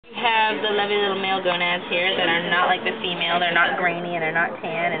We have the lovely little male gonads here that are not like the female. They're not grainy and they're not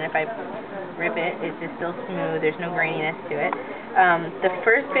tan, and if I rip it, it's just still smooth. There's no graininess to it. The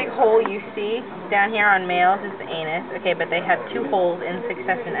first big hole you see down here on males is the anus, okay, but they have two holes in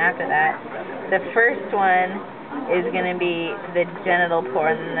succession after that. The first one is going to be the genital pore,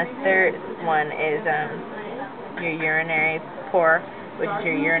 and then the third one is your urinary pore, which is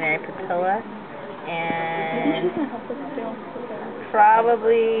your urinary papilla, and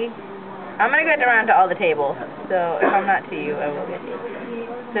probably, I'm going to get around to all the tables, so if I'm not to you, I will get to you.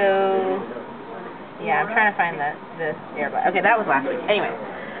 So, yeah, I'm trying to find the air button. Okay, that was last week. Anyway,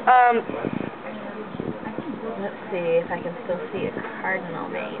 let's see if I can still see a cardinal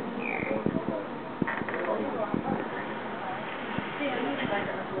vein here.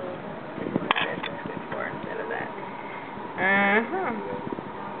 This is good for instead of that.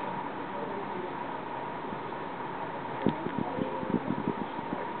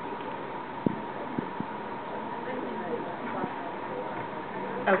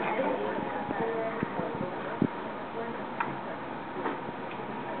 Okay.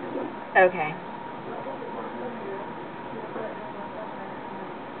 Okay.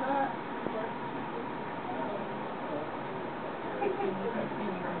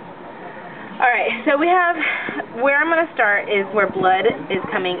 Alright, so we have, where I'm going to start is where blood is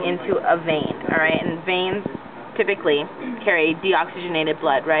coming into a vein, alright, and veins typically carry deoxygenated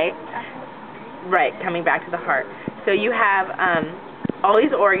blood, right? Right, coming back to the heart. So you have all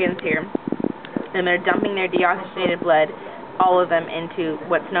these organs here, and they're dumping their deoxygenated blood, all of them, into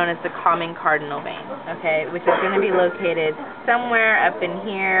what's known as the common cardinal vein, okay, which is going to be located somewhere up in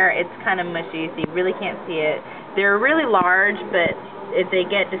here. It's kind of mushy, so you really can't see it. They're really large, but if they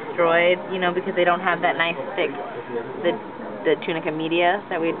get destroyed, you know, because they don't have that nice thick, the tunica media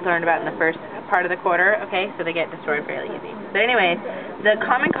that we learned about in the first part of the quarter, okay, so they get destroyed fairly easy. But anyways, the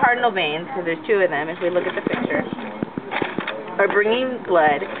common cardinal veins, because there's two of them, if we look at the picture, are bringing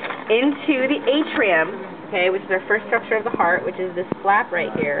blood into the atrium, okay, which is our first structure of the heart, which is this flap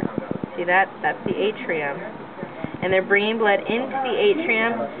right here. See that? That's the atrium. And they're bringing blood into the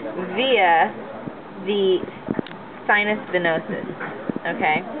atrium via the sinus venosus,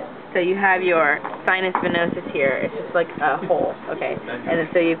 okay? So you have your sinus venosus here. It's just like a hole, okay? And then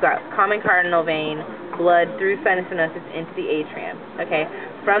so you've got common cardinal vein, blood through sinus venosus into the atrium, okay?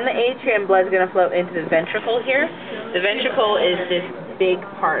 From the atrium, blood's going to flow into the ventricle here. The ventricle is this big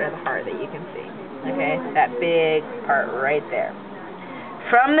part of the heart that you can see, okay? That big part right there.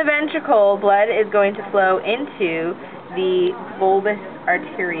 From the ventricle, blood is going to flow into the bulbous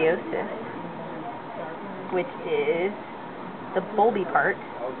arteriosus, which is the bulby part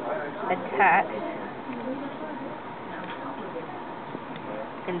attached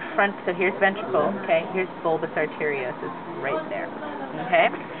in front. So here's ventricle, okay? Here's bulbous arteriosus right there, okay?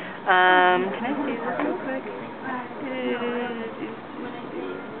 Can I see this real quick?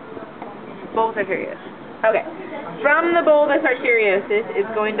 Bulbous arteriosus. Okay. From the bulbous arteriosus,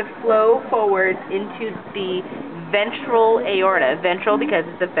 it's going to flow forward into the ventral aorta. Ventral because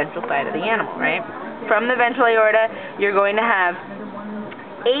it's the ventral side of the animal, right? From the ventral aorta, you're going to have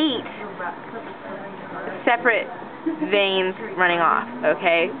 8 separate veins running off,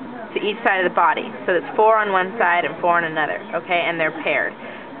 okay, to each side of the body. So it's 4 on one side and 4 on another, okay, and they're paired.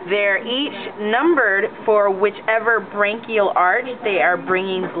 They're each numbered for whichever branchial arch they are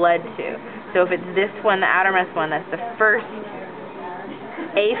bringing blood to. So if it's this one, the outermost one, that's the first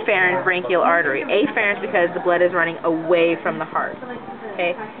afferent branchial artery. Afferent because the blood is running away from the heart,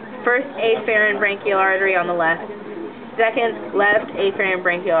 okay? First afferent branchial artery on the left, second left afferent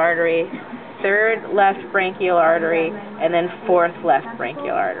branchial artery, third left branchial artery, and then fourth left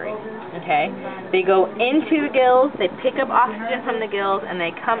branchial artery, okay? They go into the gills, they pick up oxygen from the gills, and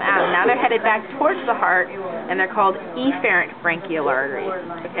they come out. Now they're headed back towards the heart, and they're called efferent branchial arteries,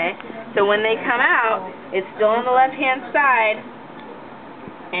 okay? So when they come out, it's still on the left-hand side,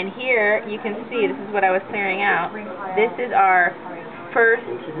 and here you can see, this is what I was clearing out, this is our first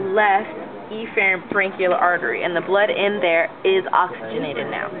left efferent branchial artery, and the blood in there is oxygenated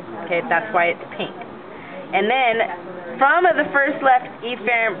now, okay? That's why it's pink. And then from the first left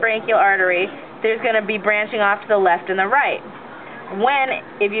efferent branchial artery, there's going to be branching off to the left and the right. When,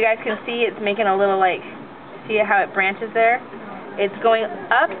 if you guys can see, it's making a little, like, see how it branches there? It's going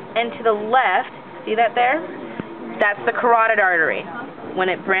up and to the left, see that there? That's the carotid artery. When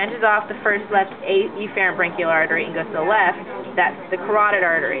it branches off the first left efferent branchial artery and goes to the left, that's the carotid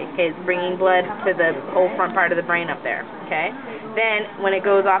artery, okay? It's bringing blood to the whole front part of the brain up there, okay? Then, when it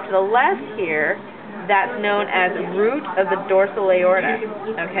goes off to the left here, that's known as root of the dorsal aorta,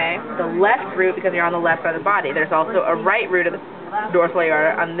 okay? The left root, because you're on the left side of the body. There's also a right root of the dorsal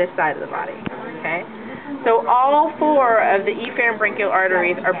aorta on this side of the body, okay? So all 4 of the efferent-branchial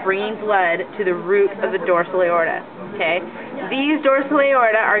arteries are bringing blood to the root of the dorsal aorta, okay? These dorsal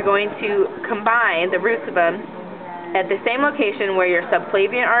aorta are going to combine, the roots of them, at the same location where your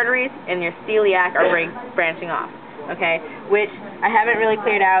subclavian arteries and your celiac are branching off, okay? Which I haven't really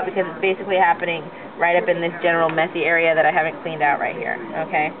cleared out because it's basically happening right up in this general messy area that I haven't cleaned out right here,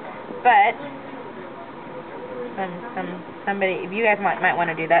 okay? But somebody, if you guys might want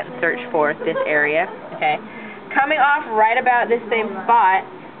to do that and search for this area, okay? Coming off right about this same spot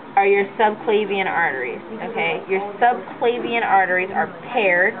are your subclavian arteries, okay? Your subclavian arteries are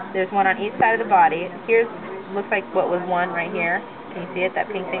paired. There's one on each side of the body. Here's, looks like what was one right here. Can you see it,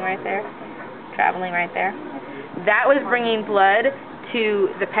 that pink thing right there? Traveling right there. That was bringing blood to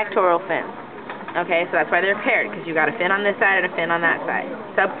the pectoral fins. Okay, so that's why they're paired, because you got a fin on this side and a fin on that side.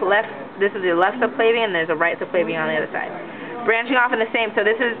 This is your left subclavian, there's a right subclavian on the other side. Branching off in the same, so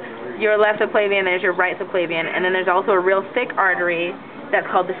this is your left subclavian, there's your right subclavian, and then there's also a real thick artery that's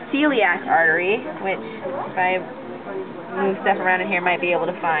called the celiac artery, which, if I move stuff around in here, might be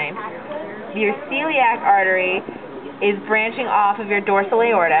able to find. Your celiac artery is branching off of your dorsal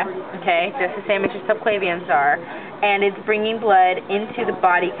aorta, okay, just the same as your subclavians are, and it's bringing blood into the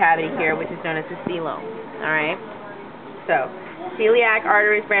body cavity here, which is known as the coelom, alright? So, celiac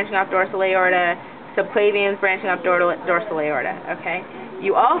arteries branching off dorsal aorta, subclavians branching off dorsal aorta, okay?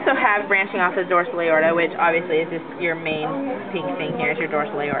 You also have branching off the dorsal aorta, which obviously is just your main pink thing here, is your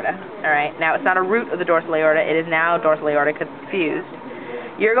dorsal aorta, alright? Now, it's not a root of the dorsal aorta, it is now dorsal aorta because it's fused.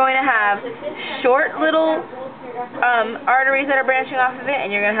 You're going to have short little arteries that are branching off of it, and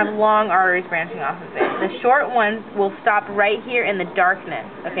you're going to have long arteries branching off of it. The short ones will stop right here in the darkness,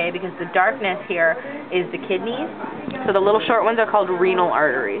 okay, because the darkness here is the kidneys. So the little short ones are called renal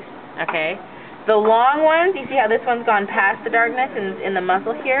arteries, okay. The long ones, you see how this one's gone past the darkness and in the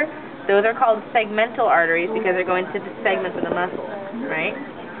muscle here? Those are called segmental arteries because they're going to the segments of the muscle, right?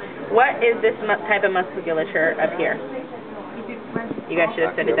 What is this type of musculature up here? You guys should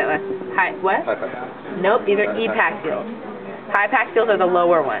have studied that last. What? Nope, these are epaxilles. Hypaxilles are the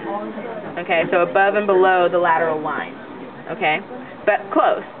lower ones. Okay, so above and below the lateral line. Okay? But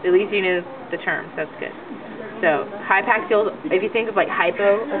close. At least you knew the terms. That's good. So, hypaxilles, if you think of like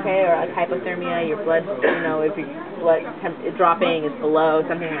hypo, okay, or like hypothermia, your blood, you know, if your blood is dropping, it's below,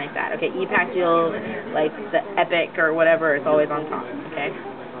 something like that. Okay, epaxilles, like the epic or whatever, it's always on top. Okay?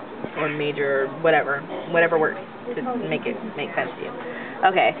 Or major, whatever works to make it make sense to you.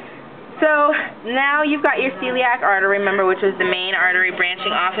 Okay, so now you've got your celiac artery, remember, which was the main artery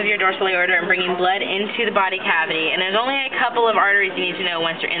branching off of your dorsal aorta and bringing blood into the body cavity. And there's only a couple of arteries you need to know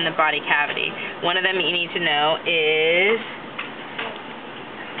once you're in the body cavity. One of them you need to know is,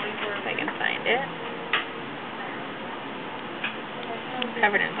 if I can find it,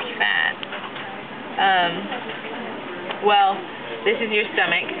 covered in fat. Well, this is your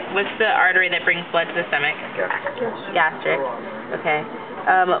stomach. What's the artery that brings blood to the stomach? Gastric. Okay.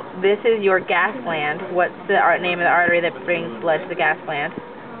 This is your gas gland. What's the name of the artery that brings blood to the gas gland?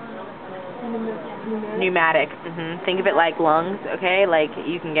 Pneumatic. Think of it like lungs, okay? Like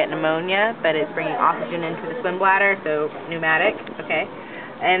you can get pneumonia, but it's bringing oxygen into the swim bladder, so pneumatic, okay?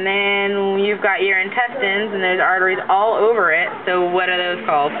 And then you've got your intestines, and there's arteries all over it, so what are those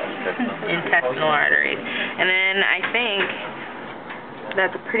called? Intestinal arteries. And then I think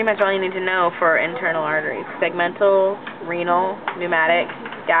that's pretty much all you need to know for internal arteries. Segmental, renal, pneumatic,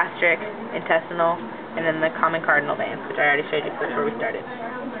 gastric, intestinal, and then the common cardinal veins, which I already showed you before we started.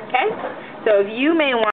 Okay? So if you may want